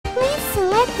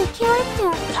Select the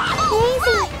character.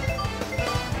 Daisy.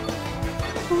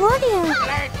 Wario.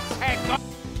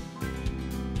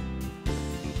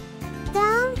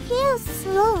 Downhill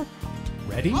slope.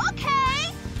 Ready?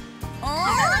 Okay.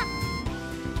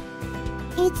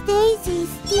 It's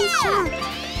Daisy's D-shot.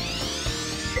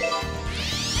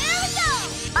 There we go.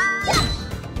 Yeah.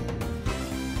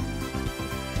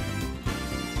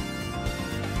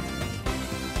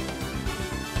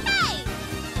 Hey.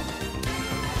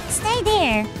 Stay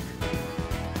there.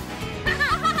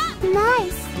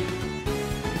 Nice.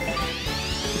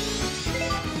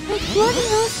 It's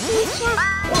Wario's D-shot.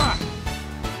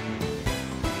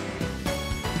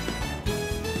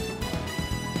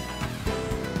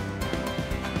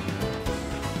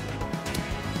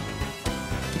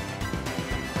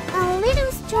 A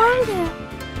little stronger.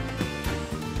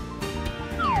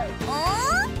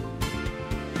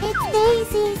 It's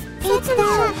Daisy's. It's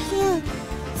downhill.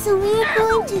 So we're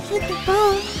going to hit the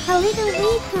ball a little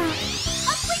weaker.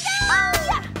 Up we go.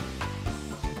 Yeah.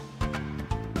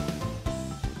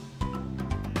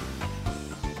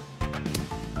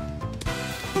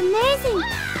 Amazing.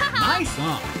 Nice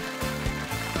on.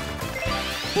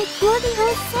 It's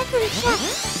Wario's second shot.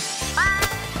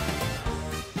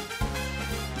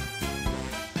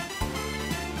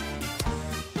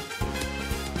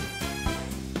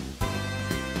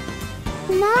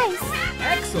 Nice.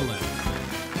 Excellent.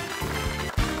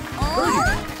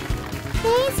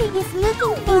 Daisy is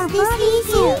looking for a birdie.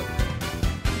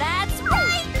 That's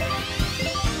right.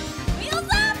 Wheels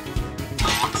up.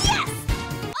 Yes.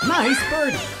 Nice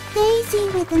birdie. Daisy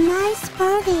with a nice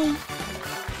birdie.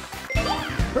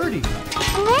 Birdie.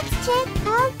 Let's check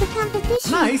out the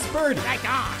competition. Nice birdie.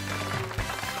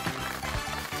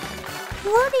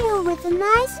 Wario with a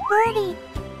nice birdie.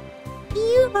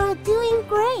 You are doing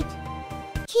great.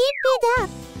 Keep it up.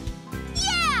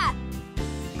 Yeah.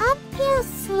 Uphill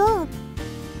slope.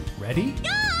 Ready? Go.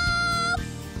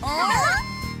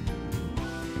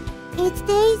 It's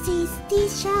Daisy's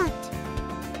D-shot.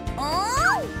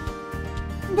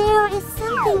 There is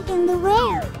something in the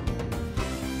way.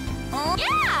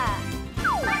 Yeah.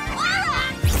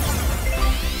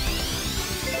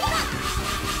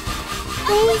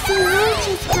 Daisy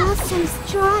launches awesome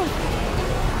strike.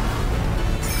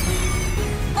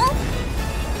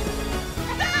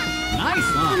 Nice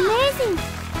on. Amazing.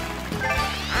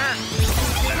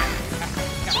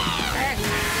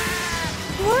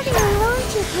 Wario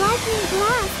launches lightning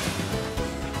blast.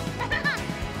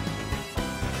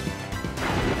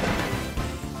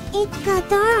 It got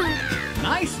dark.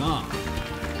 Nice on.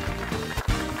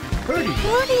 Birdie.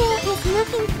 Wario is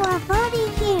looking for a birdie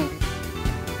here.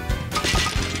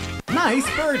 Nice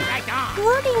birdie.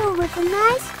 Wario with a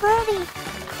nice birdie.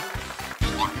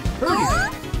 Birdie.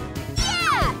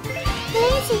 Yeah.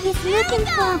 Daisy is looking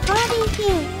for a birdie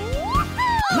here.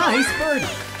 Nice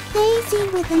birdie. Daisy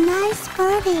with a nice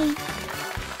birdie.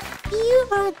 You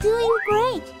are doing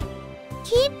great.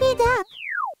 Keep it up.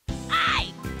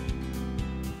 Aye.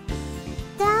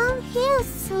 Downhill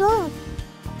slope.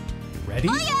 Ready?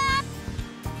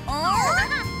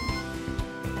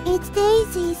 It's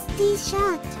Daisy's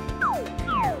D-shot.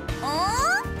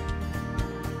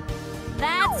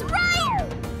 That's right.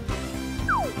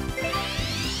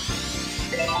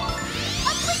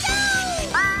 Up we go.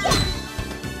 Yeah.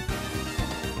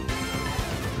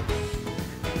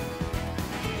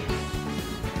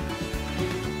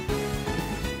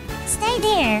 Stay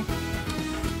there.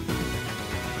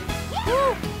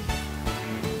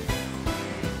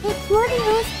 It's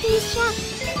Wario's D-shot.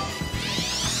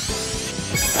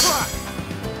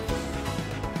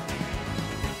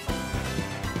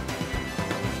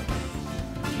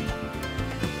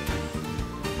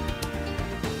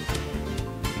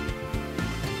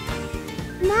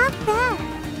 Not bad.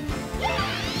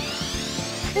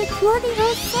 It's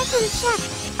Wario's second shot.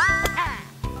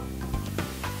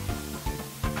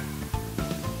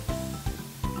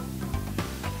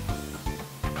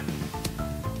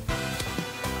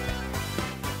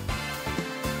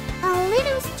 A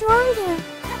little stronger.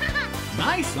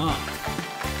 Nice on.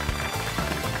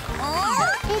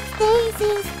 It's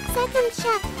Daisy's second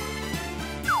shot.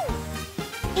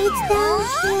 It's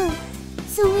downhill,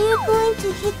 so we're going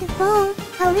to hit the ball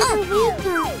a little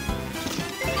weaker.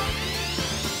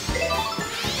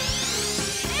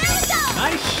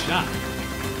 Nice shot.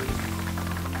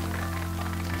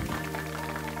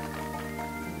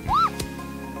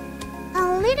 A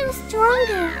little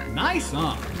stronger. Nice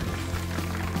on.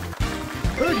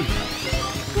 Birdie.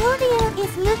 Wario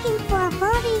is looking for a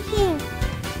birdie here.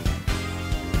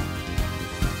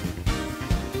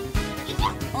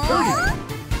 Birdie.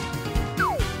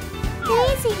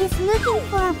 Daisy is looking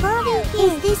for a birdie here.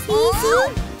 Is this easy?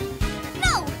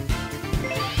 No!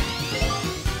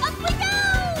 Up we go!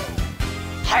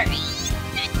 Hurry!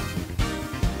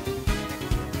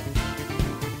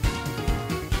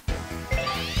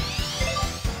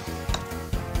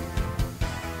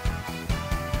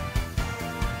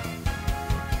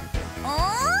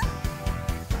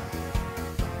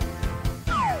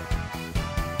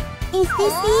 Is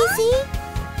this easy?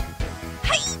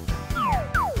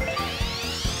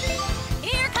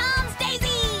 Here comes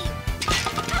Daisy!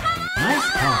 Nice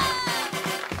putt.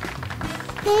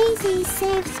 Daisy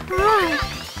saves par.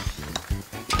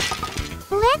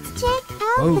 Let's check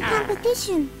out Oh. the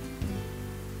competition.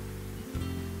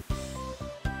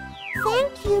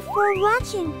 Thank you for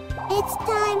watching. It's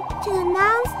time to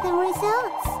announce the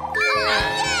results.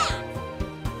 Yeah!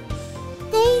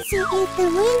 Daisy is the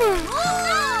winner. Oh!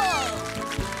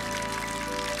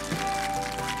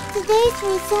 Today's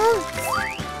result.